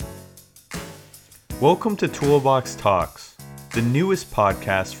Welcome to Toolbox Talks, the newest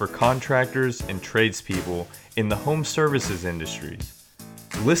podcast for contractors and tradespeople in the home services industries.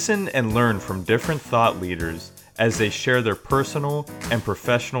 Listen and learn from different thought leaders as they share their personal and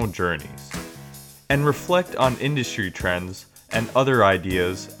professional journeys, and reflect on industry trends and other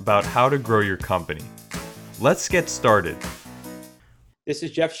ideas about how to grow your company. Let's get started. This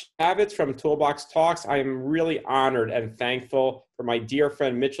is Jeff Shavitz from Toolbox Talks. I am really honored and thankful for my dear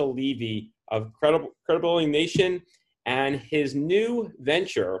friend Mitchell Levy of Credibility Nation, and his new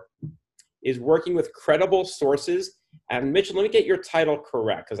venture is working with credible sources. And Mitchell, let me get your title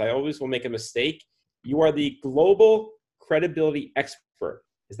correct, because I always will make a mistake. You are the global credibility expert.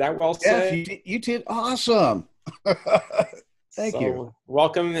 Is that well said? Yes, you did awesome. Thank you.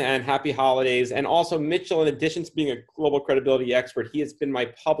 Welcome and happy holidays. And also Mitchell, in addition to being a global credibility expert, he has been my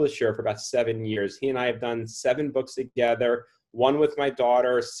publisher for about 7 years. He and I have done 7 books together, one with my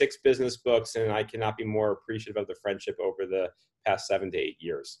daughter, 6 business books, and I cannot be more appreciative of the friendship over the past 7 to 8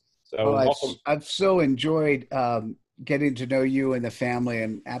 years. So welcome. I've so enjoyed getting to know you and the family,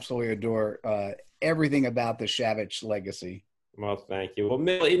 and absolutely adore everything about the Shavitz legacy. Well, thank you.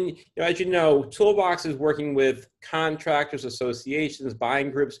 Well, as you know, Toolbox is working with contractors, associations,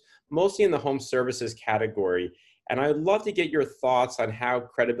 buying groups, mostly in the home services category. And I'd love to get your thoughts on how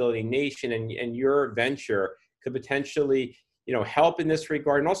Credibility Nation and your venture could potentially, help in this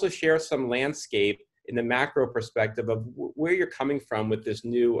regard, and also share some landscape in the macro perspective of where you're coming from with this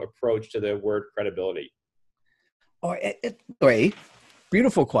new approach to the word credibility. Oh, great.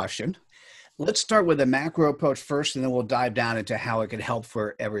 Beautiful question. Let's start with the macro approach first, and then we'll dive down into how it could help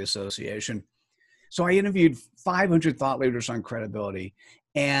for every association. So I interviewed 500 thought leaders on credibility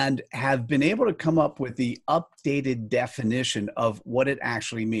and have been able to come up with the updated definition of what it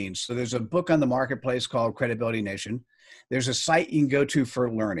actually means. So there's a book on the marketplace called Credibility Nation. There's a site you can go to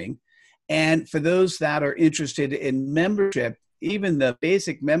for learning. And for those that are interested in membership, even the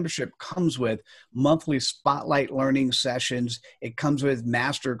basic membership comes with monthly spotlight learning sessions. It comes with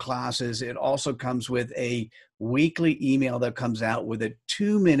master classes. It also comes with a weekly email that comes out with a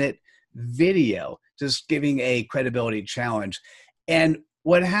 2-minute video, just giving a credibility challenge. And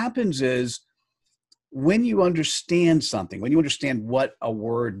what happens is, when you understand something, when you understand what a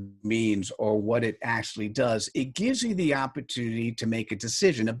word means or what it actually does, it gives you the opportunity to make a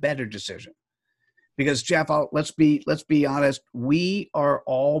decision, a better decision. Because Jeff, let's be honest, we are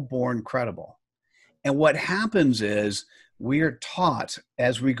all born credible. And what happens is we are taught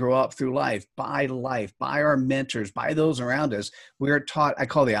as we grow up through life, by our mentors, by those around us, we are taught, I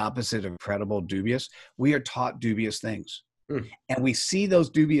call the opposite of credible, dubious. We are taught dubious things. And we see those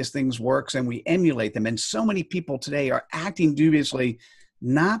dubious things works and we emulate them. And so many people today are acting dubiously,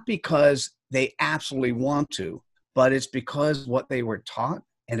 not because they absolutely want to, but it's because what they were taught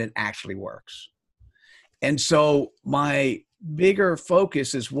and it actually works. And so my bigger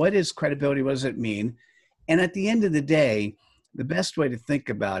focus is, what is credibility? What does it mean? And at the end of the day, the best way to think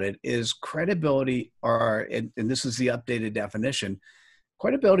about it is credibility and this is the updated definition,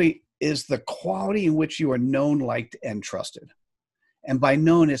 credibility is the quality in which you are known, liked, and trusted. And by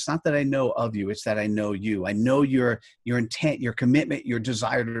known, it's not that I know of you, it's that I know you. I know your intent, your commitment, your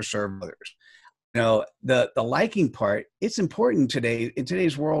desire to serve others. The liking part, it's important today. In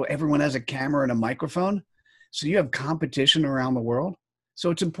today's world, everyone has a camera and a microphone. So you have competition around the world. So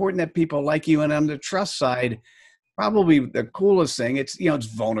it's important that people like you. And on the trust side, probably the coolest thing, it's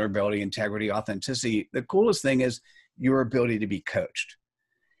vulnerability, integrity, authenticity. The coolest thing is your ability to be coached.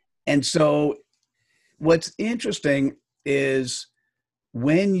 And so what's interesting is,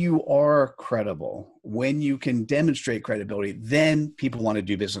 when you are credible, when you can demonstrate credibility, then people want to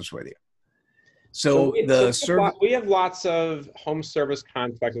do business with you. So we have lots of home service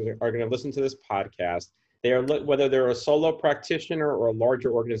contractors that are going to listen to this podcast. Whether they're a solo practitioner or a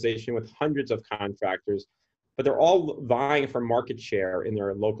larger organization with hundreds of contractors, but they're all vying for market share in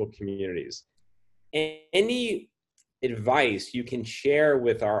their local communities. Any advice you can share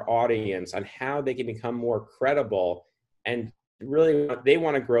with our audience on how they can become more credible, and really they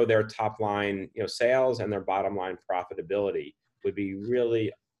want to grow their top line, sales, and their bottom line profitability, would be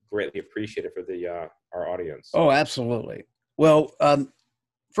really greatly appreciated for our audience. Oh, absolutely. Well,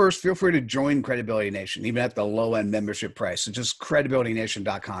 first, feel free to join Credibility Nation, even at the low end membership price. So just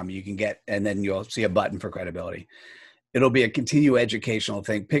credibilitynation.com you can get, and then you'll see a button for credibility. It'll be a continued educational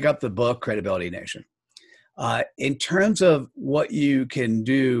thing. Pick up the book, Credibility Nation. In terms of what you can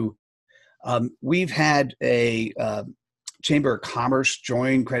do, we've had a Chamber of Commerce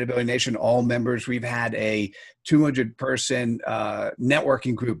join Credibility Nation, all members. We've had a 200-person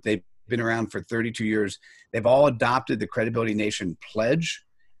networking group. They've been around for 32 years. They've all adopted the Credibility Nation pledge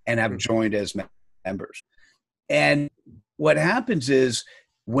and have joined as members. And what happens is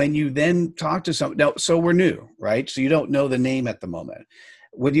when you then talk to someone, now, so we're new, right? So you don't know the name at the moment.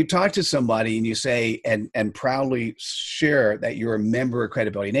 When you talk to somebody and you say, and proudly share that you're a member of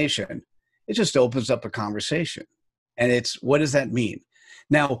Credibility Nation, it just opens up a conversation. And it's, what does that mean?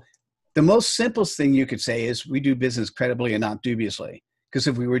 Now, the most simplest thing you could say is we do business credibly and not dubiously. Because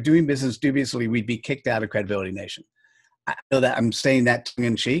if we were doing business dubiously, we'd be kicked out of Credibility Nation. I know that I'm saying that tongue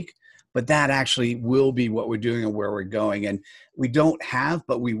in cheek, but that actually will be what we're doing and where we're going. And we don't have,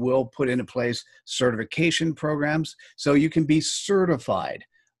 but we will put into place certification programs so you can be certified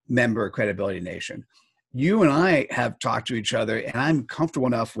member of Credibility Nation. You and I have talked to each other, and I'm comfortable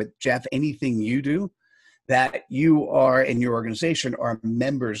enough with, Jeff, anything you do, that you are in your organization are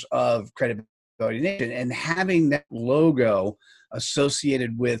members of Credibility Nation. And having that logo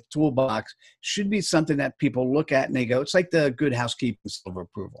associated with Toolbox should be something that people look at and they go, it's like the Good Housekeeping seal of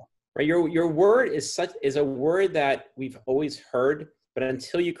approval. Right. Your word is a word that we've always heard, but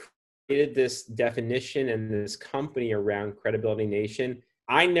until you created this definition and this company around Credibility Nation,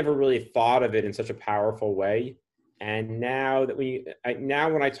 I never really thought of it in such a powerful way. And now that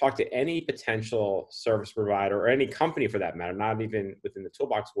when I talk to any potential service provider or any company for that matter, not even within the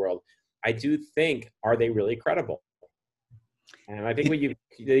Toolbox world, I do think, are they really credible? And I think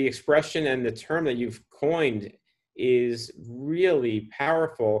the expression and the term that you've coined is really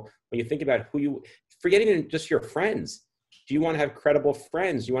powerful when you think about forget even just your friends. Do you want to have credible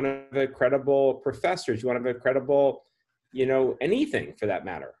friends? Do you want to have credible professors? Do you want to have credible, anything for that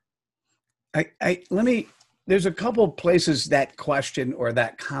matter? There's a couple places that question or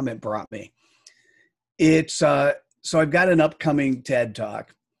that comment brought me. It's, so I've got an upcoming TED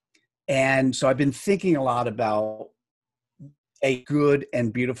Talk. And so I've been thinking a lot about a good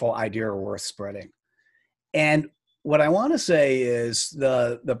and beautiful idea worth spreading. And what I want to say is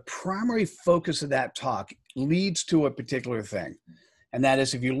the primary focus of that talk leads to a particular thing. And that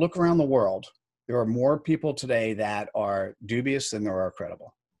is, if you look around the world, there are more people today that are dubious than there are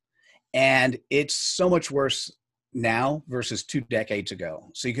credible. And it's so much worse now versus 2 decades ago.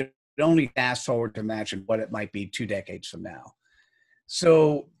 So you could only fast forward to imagine what it might be 2 decades from now.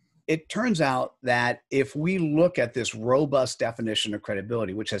 So it turns out that if we look at this robust definition of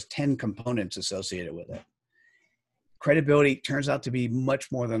credibility, which has 10 components associated with it, credibility turns out to be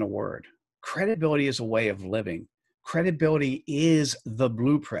much more than a word. Credibility is a way of living. Credibility is the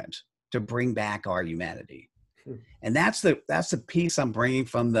blueprint to bring back our humanity. And that's the piece I'm bringing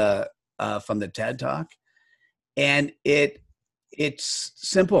from the TED Talk. And it's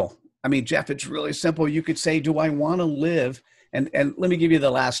simple. I mean, Jeff, it's really simple. You could say, do I want to live? And let me give you the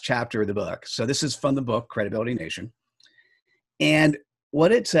last chapter of the book. So this is from the book, Credibility Nation. And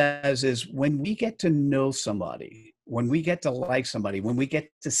what it says is, when we get to know somebody, when we get to like somebody, when we get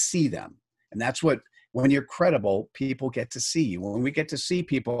to see them, and that's when you're credible, people get to see you. When we get to see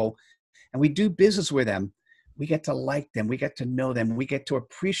people and we do business with them, we get to like them, we get to know them, we get to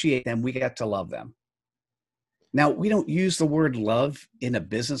appreciate them, we get to love them. Now, we don't use the word love in a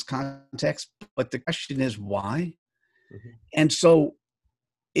business context, but the question is why? Mm-hmm. And so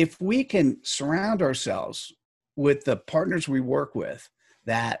if we can surround ourselves with the partners we work with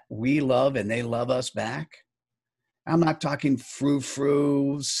that we love and they love us back, I'm not talking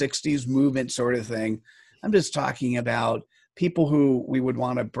frou-frou 60s movement sort of thing. I'm just talking about people who we would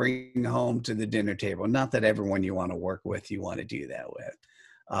want to bring home to the dinner table. Not that everyone you want to work with, you want to do that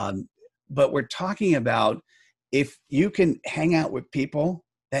with. But we're talking about, if you can hang out with people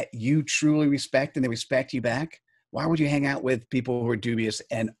that you truly respect and they respect you back, why would you hang out with people who are dubious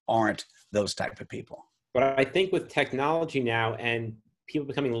and aren't those type of people? But I think with technology now and people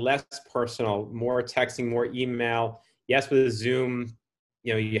becoming less personal, more texting, more email, yes, with Zoom,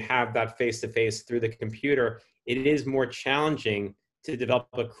 you have that face-to-face through the computer. It is more challenging to develop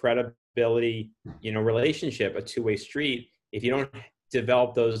a credibility, relationship, a two-way street, if you don't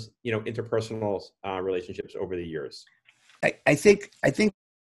develop those, interpersonal relationships over the years. I think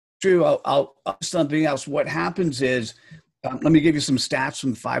true. I'll something else. What happens is, let me give you some stats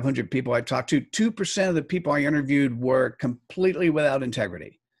from 500 people I talked to. 2% of the people I interviewed were completely without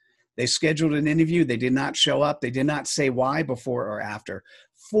integrity. They scheduled an interview. They did not show up. They did not say why before or after.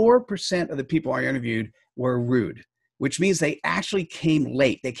 4% of the people I interviewed were rude, which means they actually came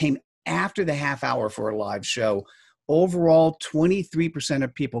late. They came after the half hour for a live show. Overall, 23%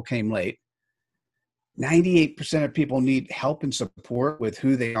 of people came late. 98% of people need help and support with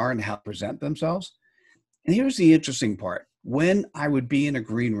who they are and how to present themselves. And here's the interesting part. When I would be in a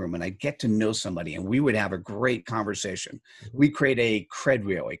green room and I'd get to know somebody and we would have a great conversation, we create a cred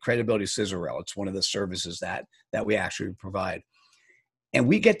reel, a credibility scissor reel. It's one of the services that we actually provide. And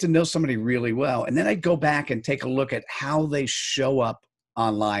we get to know somebody really well. And then I go back and take a look at how they show up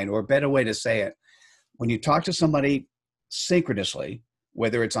online, or a better way to say it, when you talk to somebody synchronously,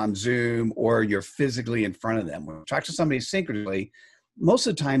 whether it's on Zoom or you're physically in front of them, when you talk to somebody synchronously, most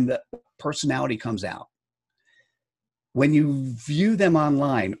of the time the personality comes out. When you view them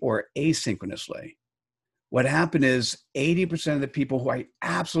online or asynchronously, what happened is 80% of the people who I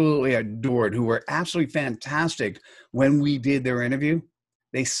absolutely adored, who were absolutely fantastic when we did their interview,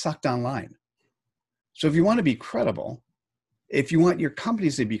 they sucked online. So if you want to be credible, if you want your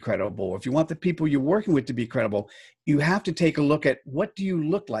companies to be credible, if you want the people you're working with to be credible, you have to take a look at, what do you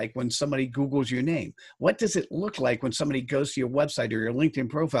look like when somebody Googles your name? What does it look like when somebody goes to your website or your LinkedIn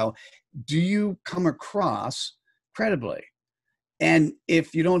profile? Do you come across credibly? And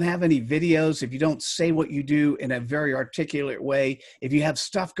if you don't have any videos, if you don't say what you do in a very articulate way, if you have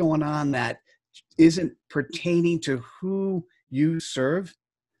stuff going on that isn't pertaining to who you serve,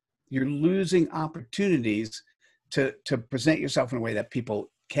 you're losing opportunities to present yourself in a way that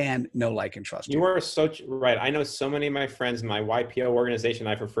people can know, like, and trust you. You are so right. I know so many of my friends in my YPO organization,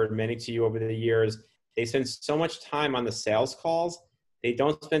 I've referred many to you over the years. They spend so much time on the sales calls. They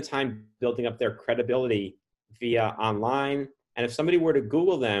don't spend time building up their credibility via online. And if somebody were to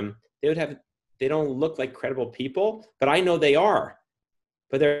Google them, they don't look like credible people, but I know they are.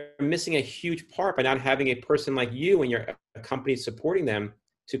 But they're missing a huge part by not having a person like you and your company supporting them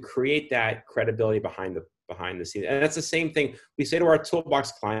to create that credibility behind the scenes. And that's the same thing we say to our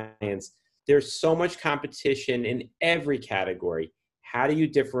Toolbox clients. There's so much competition in every category. How do you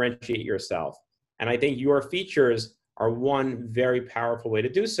differentiate yourself? And I think your features are one very powerful way to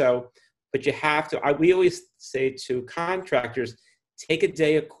do so. But you have to, we always say to contractors, take a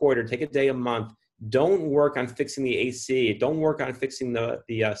day a quarter, take a day a month. Don't work on fixing the AC. Don't work on fixing the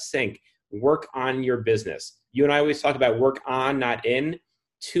sink. Work on your business. You and I always talk about work on, not in.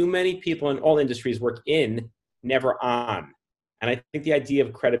 Too many people in all industries work in, never on. And I think the idea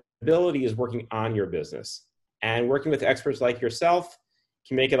of credibility is working on your business. And working with experts like yourself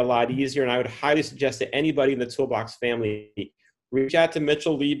can make it a lot easier. And I would highly suggest to anybody in the Toolbox family, reach out to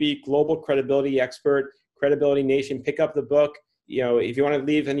Mitchell Levy, global credibility expert, Credibility Nation. Pick up the book. You know, if you want to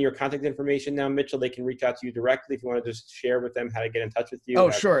leave any of your contact information now, Mitchell, they can reach out to you directly. If you want to just share with them how to get in touch with you. Oh,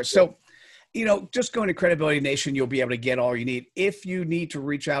 sure. So, just going to Credibility Nation, you'll be able to get all you need. If you need to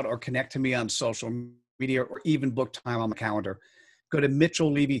reach out or connect to me on social media, or even book time on the calendar, go to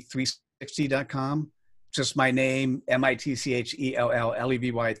mitchelllevy360.com. Just my name,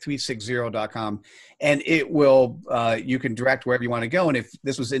 MITCHELLLEVY360.com. And it will, you can direct wherever you want to go. And if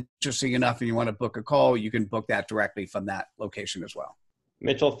this was interesting enough and you want to book a call, you can book that directly from that location as well.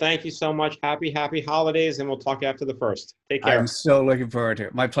 Mitchell, thank you so much. Happy holidays, and we'll talk after the first. Take care. I'm so looking forward to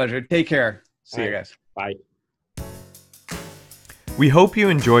it. My pleasure. Take care. See you guys. Bye. We hope you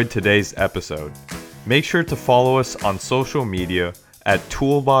enjoyed today's episode. Make sure to follow us on social media at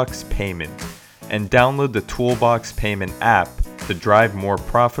Toolbox Payment and download the Toolbox Payment app to drive more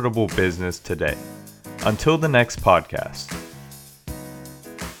profitable business today. Until the next podcast.